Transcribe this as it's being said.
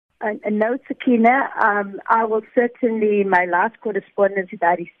No, Sakina. I will certainly, my last correspondence that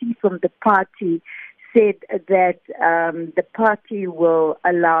I received from the party said that the party will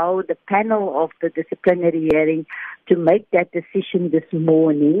allow the panel of the disciplinary hearing to make that decision this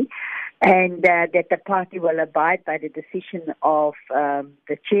morning, and that the party will abide by the decision of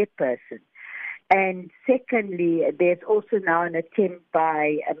the chairperson. And secondly, there's also now an attempt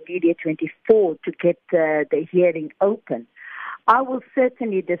by Media 24 to get the hearing open. I will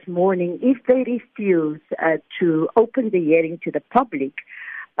certainly this morning, if they refuse to open the hearing to the public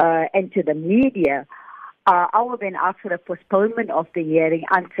and to the media, I will then ask for a postponement of the hearing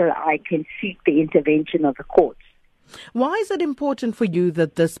until I can seek the intervention of the courts. Why is it important for you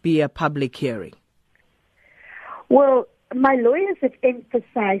that this be a public hearing? Well, my lawyers have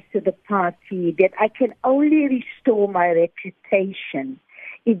emphasized to the party that I can only restore my reputation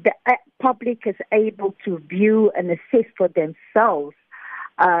if the public is able to view and assess for themselves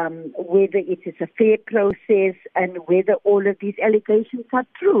whether it is a fair process and whether all of these allegations are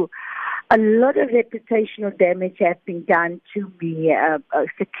true. A lot of reputational damage has been done to me,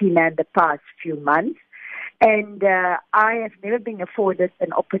 Sakina, in the past few months. And I have never been afforded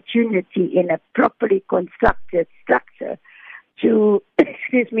an opportunity in a properly constructed structure to,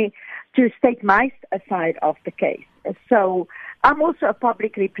 to state my side of the case. So I'm also a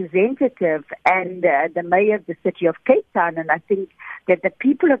public representative and the mayor of the city of Cape Town, and I think that the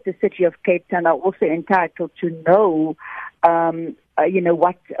people of the city of Cape Town are also entitled to know,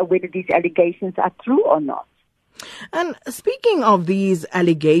 whether these allegations are true or not. And speaking of these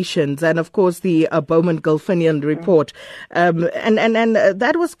allegations, and of course the Bowman-Gilfinian report, and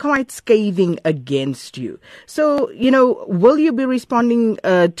that was quite scathing against you. So, will you be responding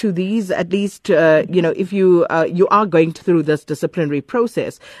to these, at least, if you are going through this disciplinary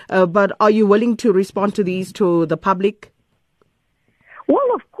process, but are you willing to respond to these to the public?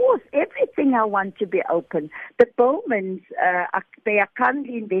 Well, of course, everything I want to be open. The Bowmans, they are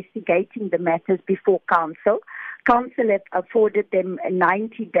currently investigating the matters before council. Council have afforded them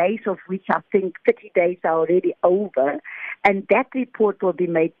 90 days, of which I think 30 days are already over. And that report will be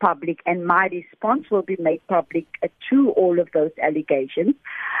made public, and my response will be made public to all of those allegations.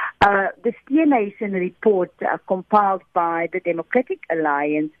 The Steer-Nation report compiled by the Democratic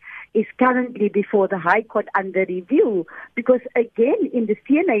Alliance is currently before the High Court under review, because again, in the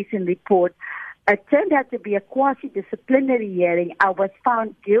Steer-Nation report, it turned out to be a quasi-disciplinary hearing. I was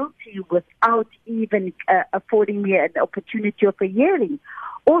found guilty without even affording me an opportunity of a hearing.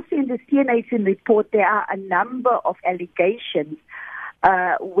 Also in the Steer-Nation report, there are a number of allegations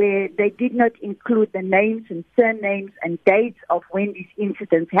where they did not include the names and surnames and dates of when these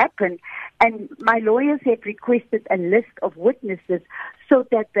incidents happened. And my lawyers have requested a list of witnesses so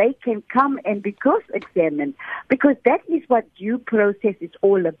that they can come and be cross-examined, because that is what due process is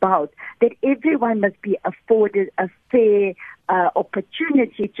all about, that everyone must be afforded a fair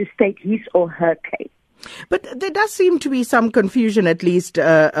opportunity to state his or her case. But there does seem to be some confusion, at least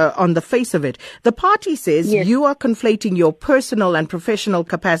on the face of it. The party says yes, you are conflating your personal and professional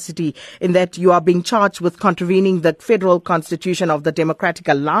capacity in that you are being charged with contravening the federal constitution of the Democratic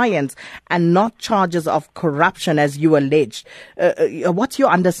Alliance and not charges of corruption as you alleged. What's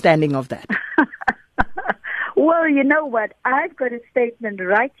your understanding of that? Well, you know what? I've got a statement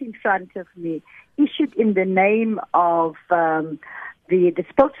right in front of me, issued in the name of the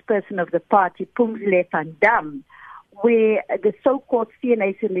spokesperson of the party, Pumzile van Dam, where the so-called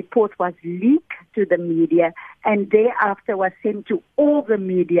Steer-Nation report was leaked to the media and thereafter was sent to all the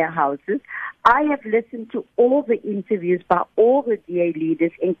media houses. I have listened to all the interviews by all the DA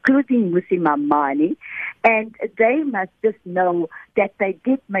leaders, including Musi Mamani, and they must just know that they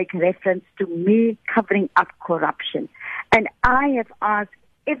did make reference to me covering up corruption. And I have asked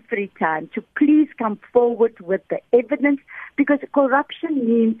every time to please come forward with the evidence, because corruption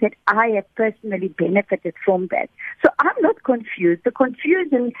means that I have personally benefited from that. So I'm not confused. The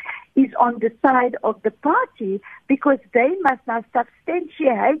confusion is on the side of the party, because they must now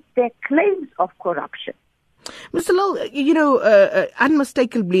substantiate their claims of corruption. Mr. Lille,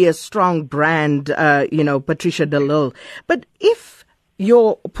 unmistakably a strong brand, Patricia de Lille. But if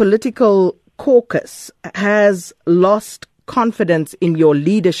your political caucus has lost confidence in your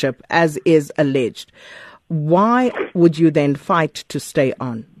leadership, as is alleged, why would you then fight to stay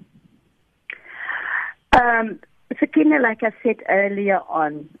on? Sakina, like I said earlier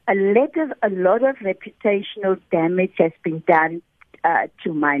on, a lot of reputational damage has been done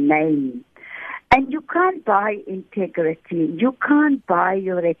to my name. And you can't buy integrity. You can't buy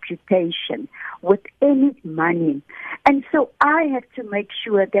your reputation with any money. And so I have to make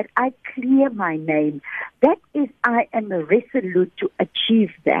sure that I clear my name. That is, I am resolute to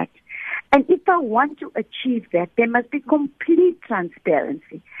achieve that. And if I want to achieve that, there must be complete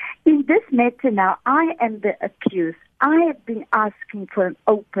transparency. In this matter now, I am the accused. I have been asking for an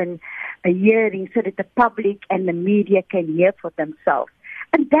open hearing so that the public and the media can hear for themselves.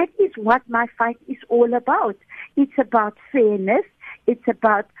 And that is what my fight is all about. It's about fairness. It's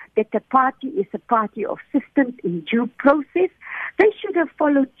about that the party is a party of systems in due process. They should have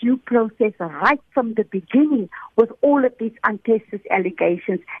followed due process right from the beginning with all of these untested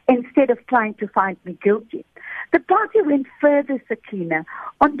allegations instead of trying to find me guilty. The party went further, Sakina.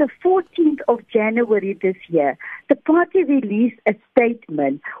 On the 14th of January this year, the party released a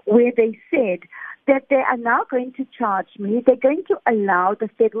statement where they said that they are now going to charge me. They're going to allow the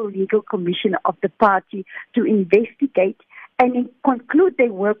Federal Legal Commission of the party to investigate and conclude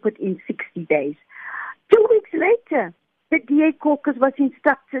their work within 60 days. 2 weeks later, the DA caucus was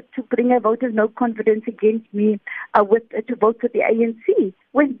instructed to bring a vote of no confidence against me to vote for the ANC.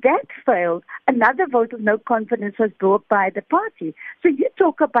 When that failed, another vote of no confidence was brought by the party. So you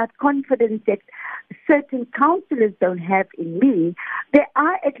talk about confidence that certain councillors don't have in me. There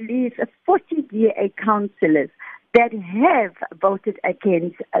are at least 40 DA councillors that have voted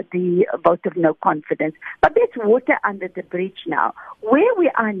against the vote of no confidence. But there's water under the bridge now. Where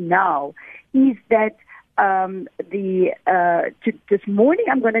we are now is that this morning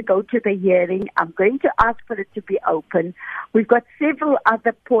I'm going to go to the hearing. I'm going to ask for it to be open. We've got several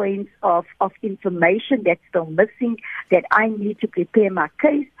other points of information that's still missing that I need to prepare my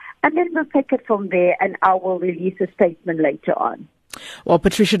case. And then we'll take it from there, and I will release a statement later on. Well,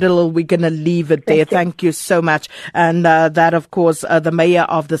 Patricia de Lille, we're going to leave it there. Thank you so much. And that, of course, the mayor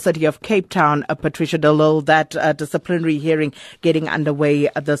of the city of Cape Town, Patricia de Lille, that disciplinary hearing getting underway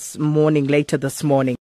later this morning.